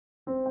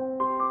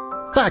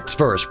Facts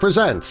Verse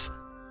presents.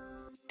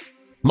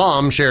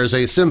 Mom shares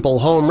a simple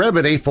home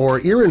remedy for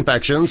ear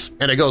infections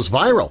and it goes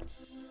viral.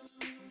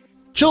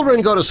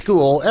 Children go to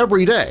school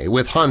every day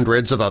with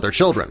hundreds of other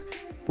children.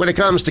 When it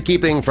comes to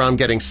keeping from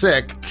getting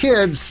sick,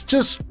 kids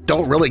just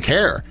don't really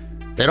care.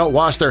 They don't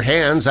wash their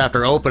hands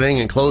after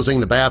opening and closing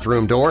the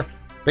bathroom door.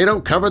 They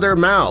don't cover their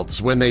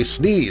mouths when they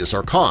sneeze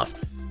or cough.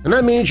 And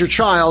that means your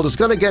child is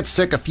going to get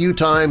sick a few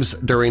times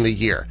during the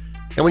year.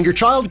 And when your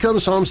child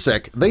comes home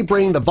sick, they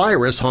bring the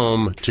virus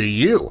home to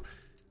you.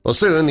 Well,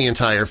 soon the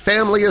entire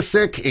family is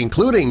sick,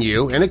 including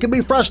you, and it can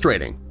be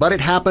frustrating, but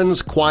it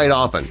happens quite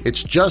often.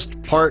 It's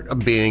just part of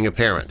being a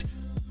parent.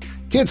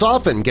 Kids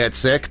often get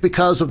sick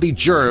because of the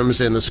germs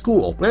in the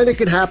school, and it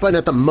can happen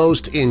at the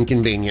most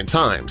inconvenient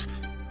times.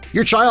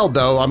 Your child,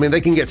 though,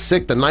 they can get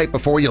sick the night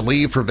before you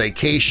leave for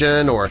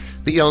vacation, or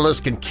the illness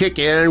can kick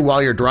in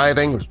while you're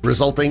driving,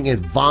 resulting in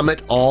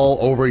vomit all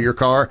over your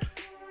car.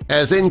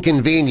 As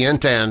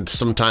inconvenient and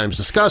sometimes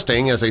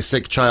disgusting as a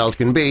sick child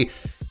can be,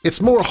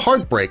 it's more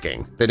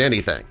heartbreaking than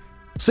anything.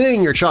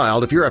 Seeing your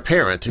child, if you're a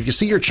parent, if you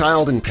see your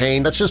child in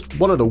pain, that's just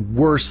one of the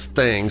worst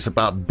things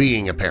about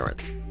being a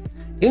parent.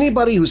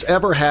 Anybody who's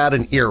ever had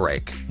an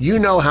earache, you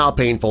know how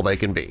painful they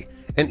can be.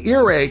 An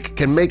earache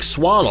can make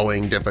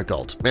swallowing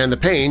difficult, and the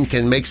pain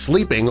can make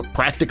sleeping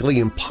practically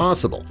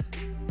impossible.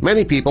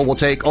 Many people will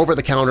take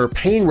over-the-counter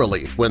pain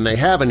relief when they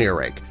have an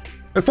earache.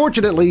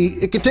 Unfortunately,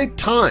 it can take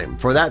time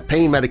for that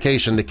pain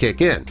medication to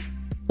kick in.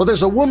 Well,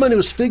 there's a woman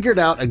who's figured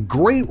out a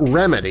great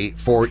remedy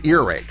for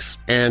earaches,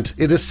 and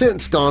it has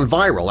since gone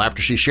viral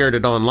after she shared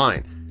it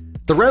online.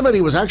 The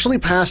remedy was actually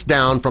passed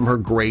down from her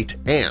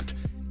great-aunt,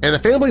 and the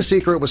family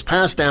secret was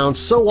passed down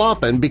so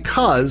often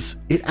because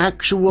it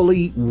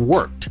actually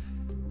worked.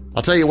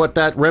 I'll tell you what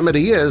that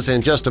remedy is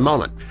in just a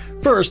moment.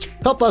 First,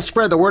 help us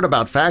spread the word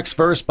about Facts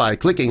Verse by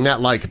clicking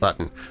that like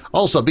button.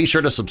 Also, be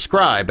sure to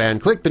subscribe and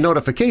click the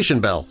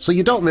notification bell so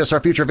you don't miss our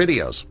future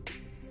videos.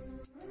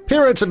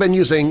 Parents have been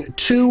using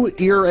 2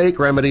 earache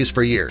remedies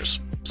for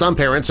years. Some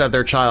parents have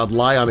their child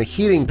lie on a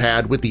heating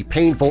pad with the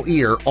painful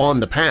ear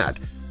on the pad.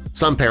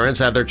 Some parents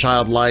have their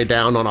child lie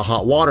down on a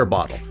hot water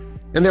bottle.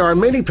 And there are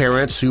many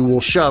parents who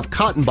will shove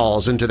cotton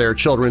balls into their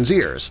children's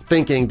ears,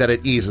 thinking that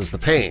it eases the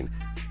pain.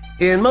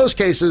 In most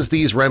cases,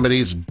 these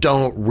remedies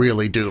don't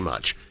really do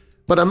much.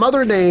 But a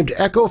mother named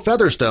Echo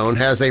Featherstone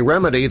has a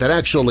remedy that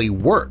actually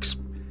works.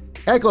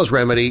 Echo's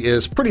remedy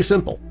is pretty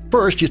simple.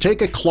 First, you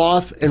take a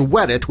cloth and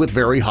wet it with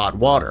very hot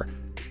water.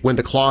 When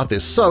the cloth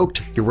is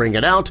soaked, you wring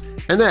it out,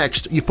 and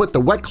next you put the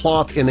wet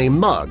cloth in a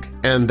mug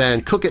and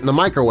then cook it in the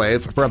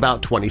microwave for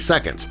about 20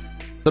 seconds.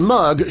 The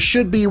mug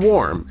should be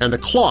warm and the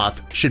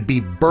cloth should be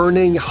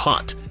burning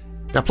hot.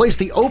 Now place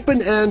the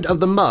open end of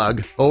the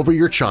mug over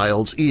your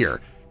child's ear.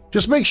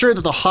 Just make sure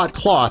that the hot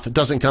cloth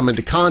doesn't come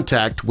into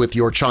contact with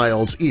your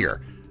child's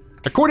ear.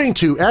 According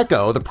to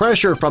Echo, the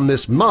pressure from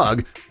this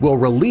mug will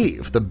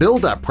relieve the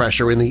buildup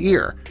pressure in the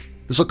ear.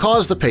 This will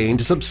cause the pain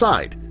to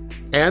subside.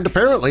 And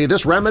apparently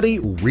this remedy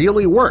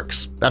really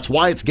works. That's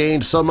why it's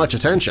gained so much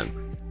attention.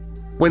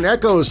 When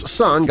Echo's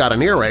son got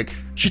an earache,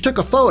 she took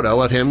a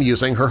photo of him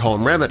using her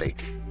home remedy.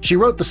 She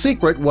wrote the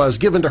secret was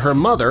given to her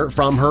mother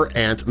from her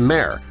Aunt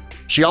Mare.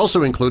 She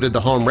also included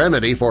the home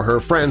remedy for her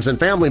friends and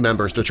family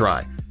members to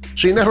try.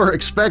 She never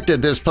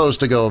expected this post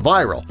to go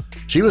viral.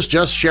 She was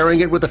just sharing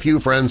it with a few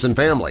friends and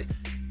family.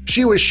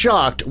 She was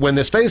shocked when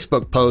this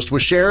Facebook post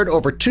was shared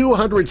over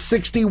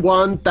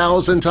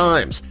 261,000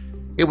 times.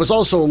 It was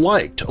also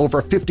liked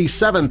over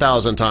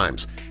 57,000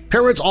 times.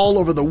 Parents all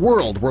over the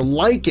world were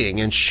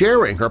liking and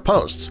sharing her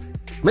posts.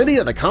 Many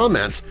of the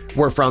comments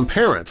were from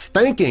parents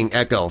thanking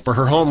Echo for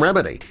her home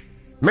remedy.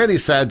 Many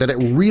said that it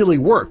really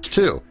worked,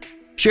 too.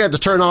 She had to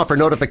turn off her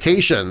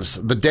notifications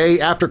the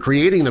day after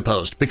creating the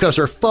post because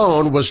her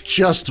phone was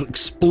just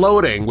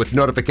exploding with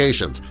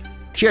notifications.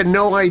 She had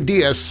no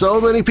idea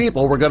so many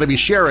people were going to be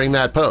sharing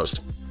that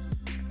post.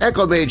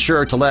 Echo made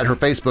sure to let her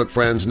Facebook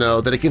friends know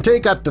that it can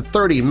take up to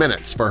 30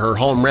 minutes for her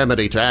home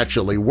remedy to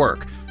actually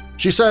work.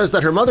 She says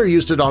that her mother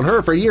used it on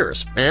her for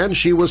years, and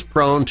she was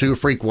prone to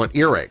frequent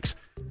earaches.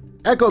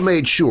 Echo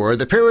made sure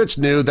that parents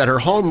knew that her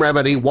home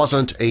remedy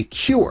wasn't a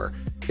cure.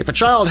 If a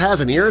child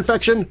has an ear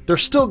infection, they're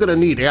still going to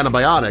need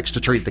antibiotics to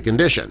treat the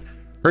condition.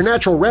 Her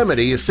natural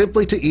remedy is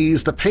simply to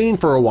ease the pain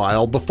for a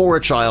while before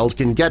a child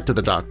can get to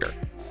the doctor.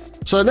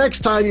 So the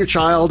next time your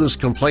child is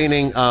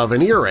complaining of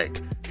an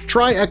earache,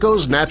 try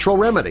Echo's natural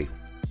remedy.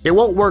 It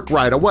won't work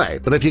right away,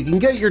 but if you can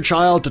get your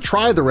child to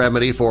try the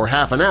remedy for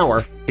half an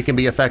hour, it can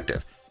be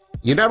effective.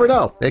 You never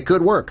know, it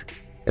could work.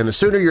 And the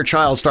sooner your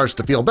child starts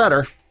to feel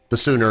better, the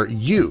sooner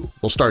you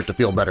will start to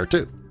feel better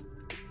too.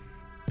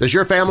 Does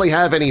your family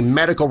have any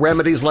medical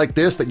remedies like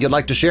this that you'd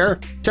like to share?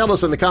 Tell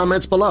us in the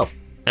comments below,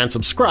 and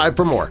subscribe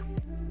for more.